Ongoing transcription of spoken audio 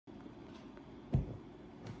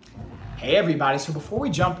Hey everybody, so before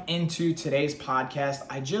we jump into today's podcast,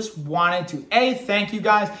 I just wanted to thank you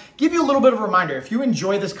guys, give you a little bit of a reminder. If you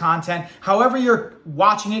enjoy this content, however you're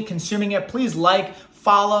watching it, consuming it, please like,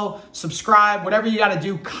 follow, subscribe, whatever you got to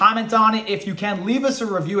do, comment on it. If you can, leave us a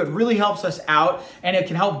review. It really helps us out and it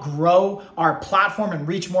can help grow our platform and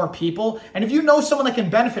reach more people. And if you know someone that can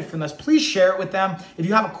benefit from this, please share it with them. If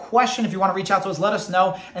you have a question, if you want to reach out to us, let us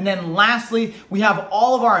know. And then lastly, we have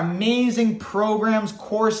all of our amazing programs,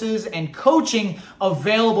 courses, and coaching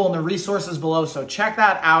available in the resources below. So check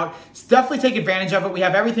that out. Definitely take advantage of it. We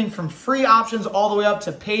have everything from free options all the way up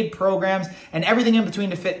to paid programs and everything in between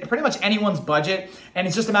to fit pretty much anyone's budget. And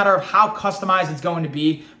it's just a matter of how customized it's going to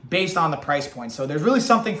be based on the price point. So there's really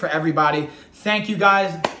something for everybody. Thank you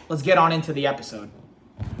guys. Let's get on into the episode.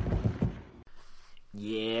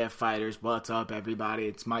 Yeah, fighters, what's up everybody?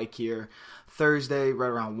 It's Mike here. Thursday, right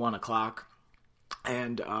around 1 o'clock.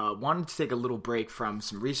 And wanted to take a little break from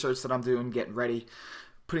some research that I'm doing, getting ready,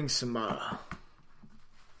 putting some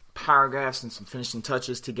paragraphs and some finishing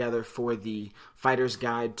touches together for the Fighter's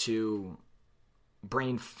Guide to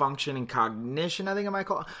Brain Function and Cognition, I think I might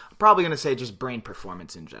call it. I'm probably going to say just brain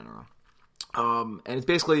performance in general. And it's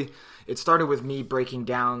basically, it started with me breaking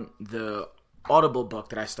down the Audible book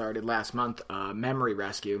that I started last month, Memory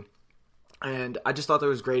Rescue. And I just thought there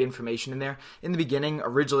was great information in there. In the beginning,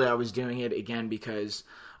 originally I was doing it again because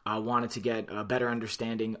I wanted to get a better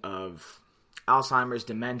understanding of Alzheimer's,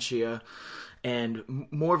 dementia, and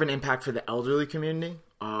more of an impact for the elderly community.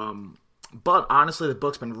 But honestly, the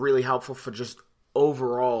book's been really helpful for just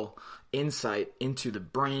overall insight into the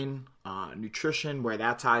brain, nutrition, where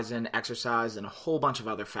that ties in, exercise, and a whole bunch of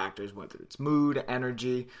other factors, whether it's mood,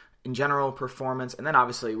 energy, in general, performance, and then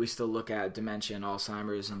obviously we still look at dementia and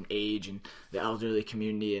Alzheimer's and age and the elderly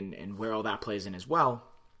community and where all that plays in as well.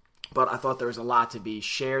 But I thought there was a lot to be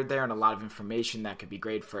shared there and a lot of information that could be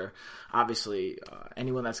great for, obviously,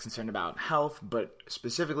 anyone that's concerned about health, but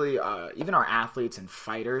specifically even our athletes and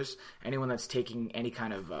fighters, anyone that's taking any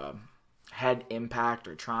kind of head impact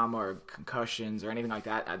or trauma or concussions or anything like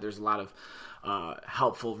that. There's a lot of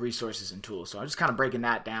helpful resources and tools. So I'm just kind of breaking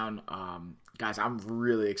that down. Guys, I'm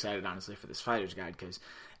really excited, honestly, for this Fighter's Guide because,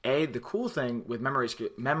 the cool thing with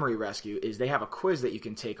Memory Rescue is they have a quiz that you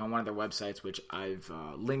can take on one of their websites, which I've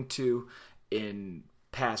linked to in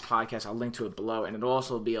past podcasts. I'll link to it below, and it'll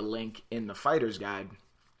also be a link in the Fighter's Guide.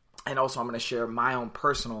 And also I'm going to share my own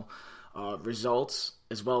personal results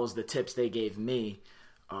as well as the tips they gave me.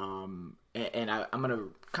 I'm going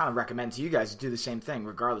to kind of recommend to you guys to do the same thing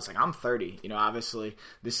regardless. Like, I'm 30, obviously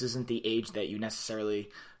this isn't the age that you necessarily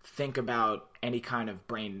think about any kind of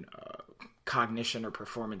brain cognition or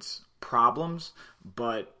performance problems,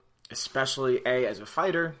 but especially as a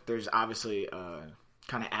fighter, there's obviously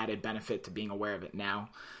kind of added benefit to being aware of it now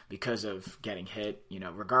because of getting hit,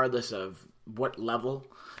 regardless of what level,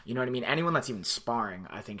 you know what I mean? Anyone that's even sparring,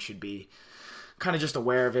 I think should be kind of just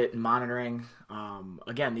aware of it and monitoring.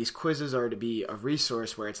 Again, these quizzes are to be a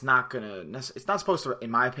resource where it's not supposed to, in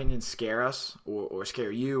my opinion, scare us or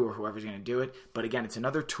scare you or whoever's going to do it. But again, it's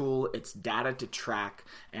another tool. It's data to track.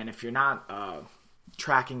 And if you're not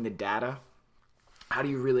tracking the data, how do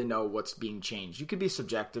you really know what's being changed? You could be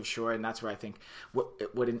subjective, sure. And that's where I think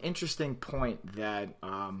what an interesting point that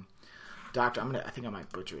Dr. I think I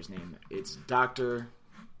might butcher his name. It's Dr.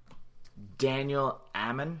 Daniel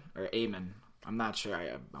Amen. I'm not sure.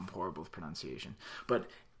 I'm horrible with pronunciation. But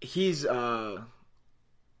he's one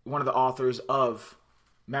of the authors of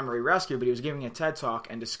Memory Rescue, but he was giving a TED Talk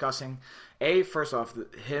and discussing, first off,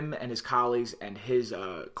 him and his colleagues and his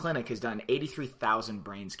clinic has done 83,000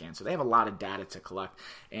 brain scans. So they have a lot of data to collect.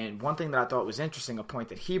 And one thing that I thought was interesting, a point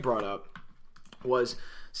that he brought up, was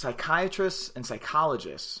psychiatrists and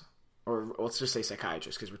psychologists, or let's just say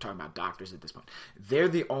psychiatrists because we're talking about doctors at this point. They're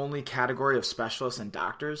the only category of specialists and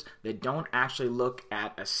doctors that don't actually look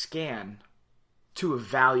at a scan to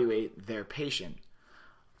evaluate their patient.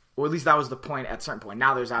 Or at least that was the point at a certain point.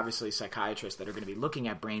 Now there's obviously psychiatrists that are going to be looking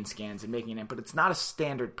at brain scans and making it in, but it's not a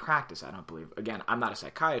standard practice, I don't believe. Again, I'm not a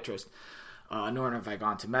psychiatrist, nor have I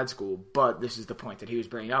gone to med school, but this is the point that he was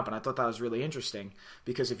bringing up, and I thought that was really interesting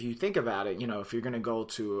because if you think about it, if you're going to go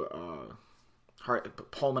to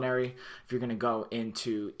pulmonary, if you're going to go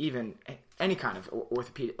into even any kind of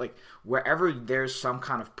orthopedic, like wherever there's some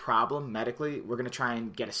kind of problem medically, we're going to try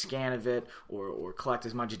and get a scan of it or collect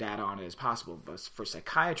as much data on it as possible. But for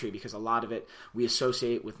psychiatry, because a lot of it we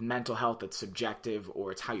associate with mental health that's subjective,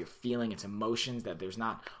 or it's how you're feeling, it's emotions, that there's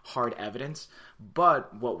not hard evidence.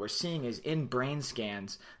 But what we're seeing is in brain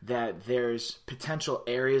scans that there's potential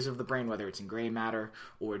areas of the brain, whether it's in gray matter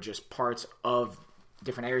or just parts of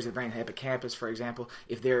different areas of the brain, the hippocampus, for example,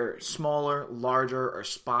 if they're smaller, larger, or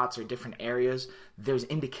spots or different areas, there's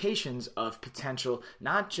indications of potential,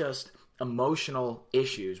 not just emotional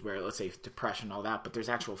issues where, let's say, depression, all that, but there's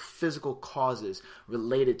actual physical causes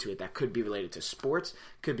related to it that could be related to sports,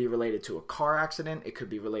 could be related to a car accident, it could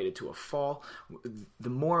be related to a fall. The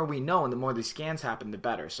more we know and the more these scans happen, the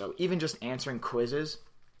better. So even just answering quizzes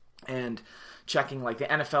and checking, like the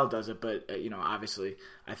NFL does it, but obviously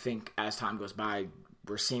I think as time goes by,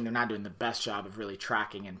 we're seeing they're not doing the best job of really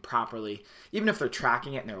tracking and properly, even if they're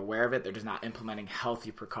tracking it and they're aware of it, they're just not implementing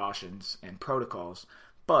healthy precautions and protocols.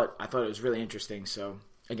 But I thought it was really interesting. So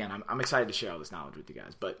again, I'm excited to share all this knowledge with you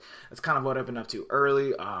guys, but that's kind of what I've been up to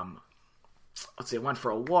early. Let's see, I went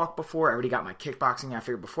for a walk before. I already got my kickboxing. I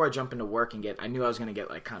figured before I jump into work I knew I was going to get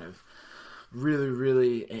like kind of really,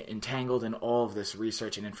 really entangled in all of this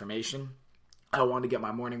research and information. I wanted to get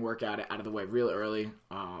my morning workout out of the way real early.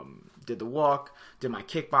 Did the walk, did my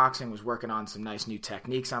kickboxing, was working on some nice new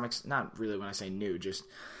techniques. Not really when I say new, just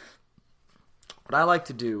what I like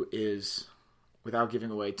to do is, without giving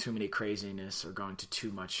away too many craziness or going to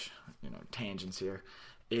too much, tangents here,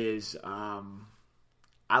 is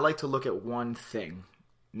I like to look at one thing.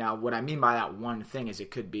 Now, what I mean by that one thing is it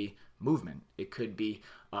could be movement. It could be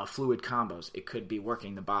fluid combos. It could be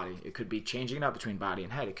working the body. It could be changing it up between body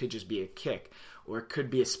and head. It could just be a kick, or it could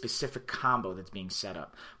be a specific combo that's being set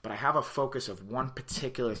up. But I have a focus of one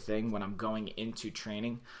particular thing when I'm going into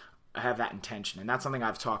training. I have that intention, and that's something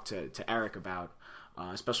I've talked to Eric about,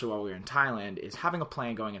 especially while we were in Thailand, is having a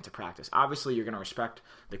plan going into practice. Obviously, you're going to respect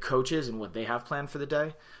the coaches and what they have planned for the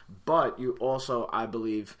day, but you also, I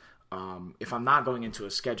believe, if I'm not going into a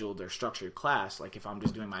scheduled or structured class, like if I'm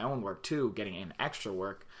just doing my own work too, getting in extra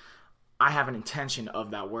work, I have an intention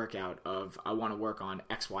of that workout of I want to work on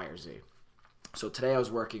X, Y, or Z. So today I was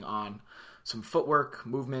working on some footwork,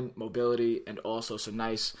 movement, mobility, and also some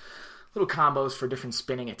nice little combos for different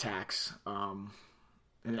spinning attacks.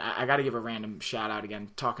 And I got to give a random shout out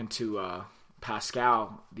again, talking to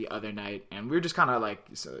Pascal the other night, and we were just kind of like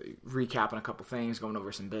recapping a couple things, going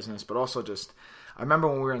over some business, but also just, I remember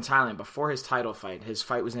when we were in Thailand before his title fight, his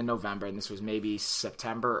fight was in November, and this was maybe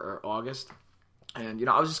September or August. And,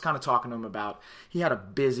 I was just kind of talking to him about, he had a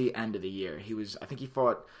busy end of the year. I think he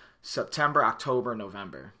fought September, October,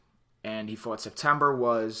 November. And he fought September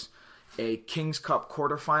was a King's Cup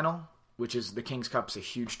quarterfinal, which is, the King's Cup's a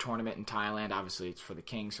huge tournament in Thailand. Obviously, it's for the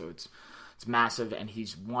king, so it's massive, and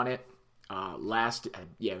he's won it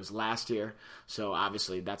it was last year. So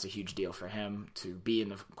obviously, that's a huge deal for him to be in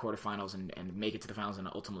the quarterfinals and make it to the finals and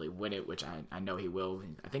ultimately win it, which I know he will.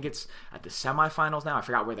 I think it's at the semifinals now. I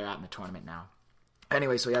forgot where they're at in the tournament now.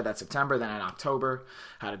 Anyway, so he had that September. Then in October,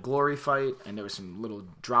 had a glory fight, and there was some little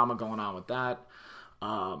drama going on with that.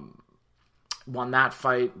 Won that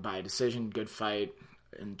fight by decision, good fight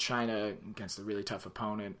in China against a really tough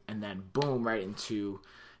opponent, and then boom, right into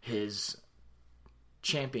his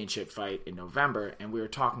championship fight in November, and we were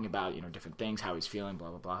talking about different things, how he's feeling, blah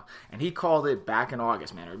blah blah, and he called it back in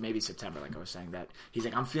August, man, or maybe September, like I was saying, that he's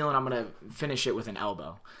like, I'm gonna finish it with an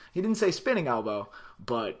elbow. He didn't say spinning elbow,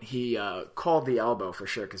 but he called the elbow for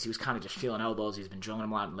sure, because he was kind of just feeling elbows. He's been drilling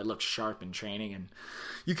them a lot, and they look sharp in training, and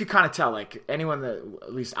you could kind of tell, like anyone that,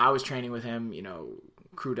 at least I was training with him,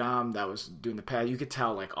 Krudam that was doing the pad, you could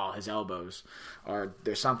tell like all his elbows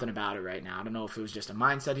there's something about it right now. I don't know if it was just a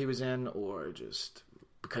mindset he was in or just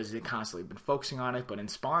because they constantly been focusing on it, but in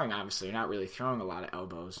sparring, obviously, you're not really throwing a lot of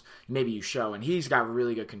elbows. Maybe you show, and he's got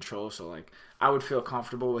really good control, so, like, I would feel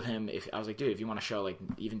comfortable with him if I was like, dude, if you want to show, like,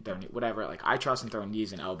 even throwing, whatever, like, I trust him throwing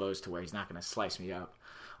knees and elbows to where he's not going to slice me up,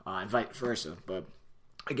 and vice versa. But,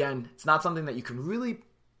 again, it's not something that you can really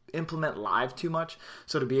implement live too much,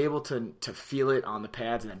 so to be able to feel it on the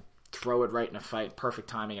pads and then throw it right in a fight, perfect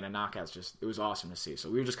timing and a knockout, it was awesome to see. So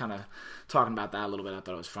we were just kind of talking about that a little bit. I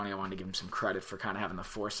thought it was funny. I wanted to give him some credit for kind of having the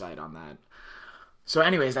foresight on that. So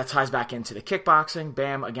anyways, that ties back into the kickboxing.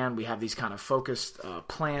 Bam, again, we have these kind of focused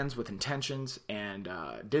plans with intentions, and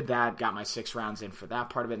did that, got my 6 rounds in for that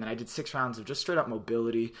part of it, and then I did 6 rounds of just straight up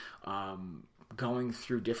mobility, going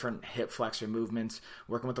through different hip flexor movements,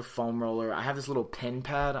 working with the foam roller. I have this little pin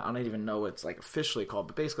pad. I don't even know what it's like officially called,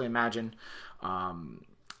 but basically imagine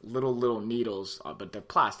little needles, but they're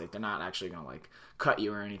plastic. They're not actually going to like cut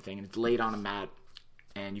you or anything. And it's laid on a mat,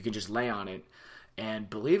 and you can just lay on it. And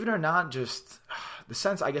believe it or not, just the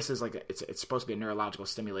sense, I guess, is like it's supposed to be a neurological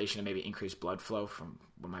stimulation and maybe increase blood flow from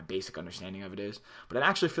what my basic understanding of it is. But it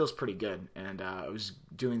actually feels pretty good. And I was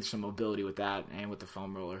doing some mobility with that and with the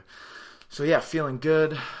foam roller. So yeah, feeling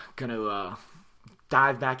good. Gonna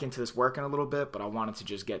dive back into this work in a little bit, but I wanted to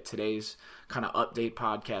just get today's kind of update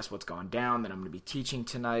podcast, what's going down. Then I'm going to be teaching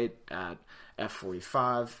tonight at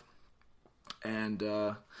F45. And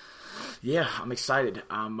yeah, I'm excited.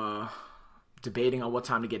 I'm debating on what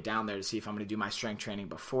time to get down there to see if I'm going to do my strength training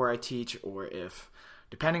before I teach, or if,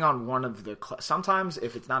 depending on one of the sometimes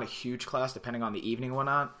if it's not a huge class, depending on the evening or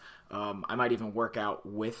whatnot, I might even work out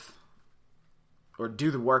with, or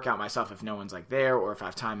do the workout myself if no one's like there, or if I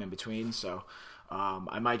have time in between. So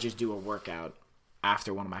I might just do a workout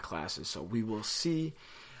after one of my classes. So we will see.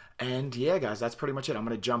 And yeah, guys, that's pretty much it. I'm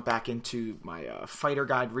going to jump back into my fighter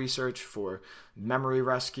guide research for memory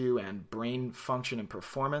rescue and brain function and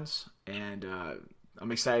performance. And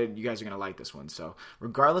I'm excited. You guys are going to like this one. So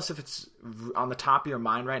regardless if it's on the top of your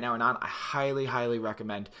mind right now or not, I highly, highly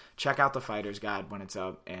recommend check out the fighter's guide when it's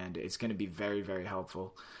up. And it's going to be very, very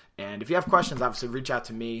helpful. And if you have questions, obviously reach out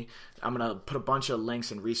to me. I'm going to put a bunch of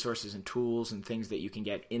links and resources and tools and things that you can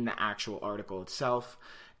get in the actual article itself.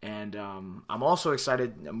 And I'm also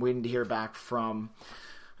excited. I'm waiting to hear back from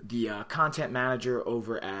the content manager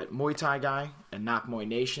over at Muay Thai Guy and Knock Muay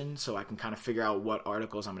Nation, so I can kind of figure out what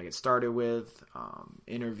articles I'm going to get started with,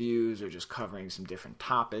 interviews, or just covering some different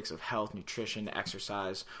topics of health, nutrition,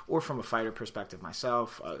 exercise, or from a fighter perspective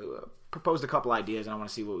myself. Proposed a couple ideas, and I want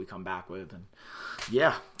to see what we come back with. And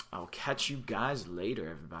yeah, I'll catch you guys later,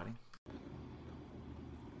 everybody.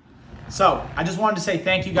 So I just wanted to say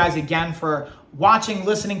thank you guys again for watching,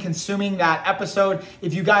 listening, consuming that episode.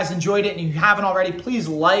 If you guys enjoyed it and you haven't already, please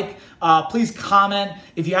please comment.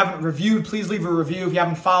 If you haven't reviewed, please leave a review. If you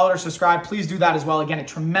haven't followed or subscribed, please do that as well. Again, it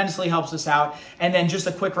tremendously helps us out. And then just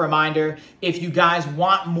a quick reminder, if you guys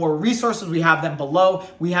want more resources, we have them below.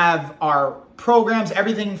 We have our programs,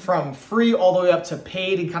 everything from free all the way up to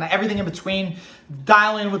paid and kind of everything in between.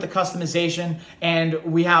 Dial in with the customization, and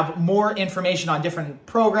we have more information on different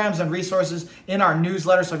programs and resources in our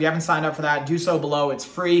newsletter. So if you haven't signed up for that, do so below. It's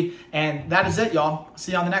free. And that is it, y'all.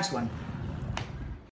 See you on the next one.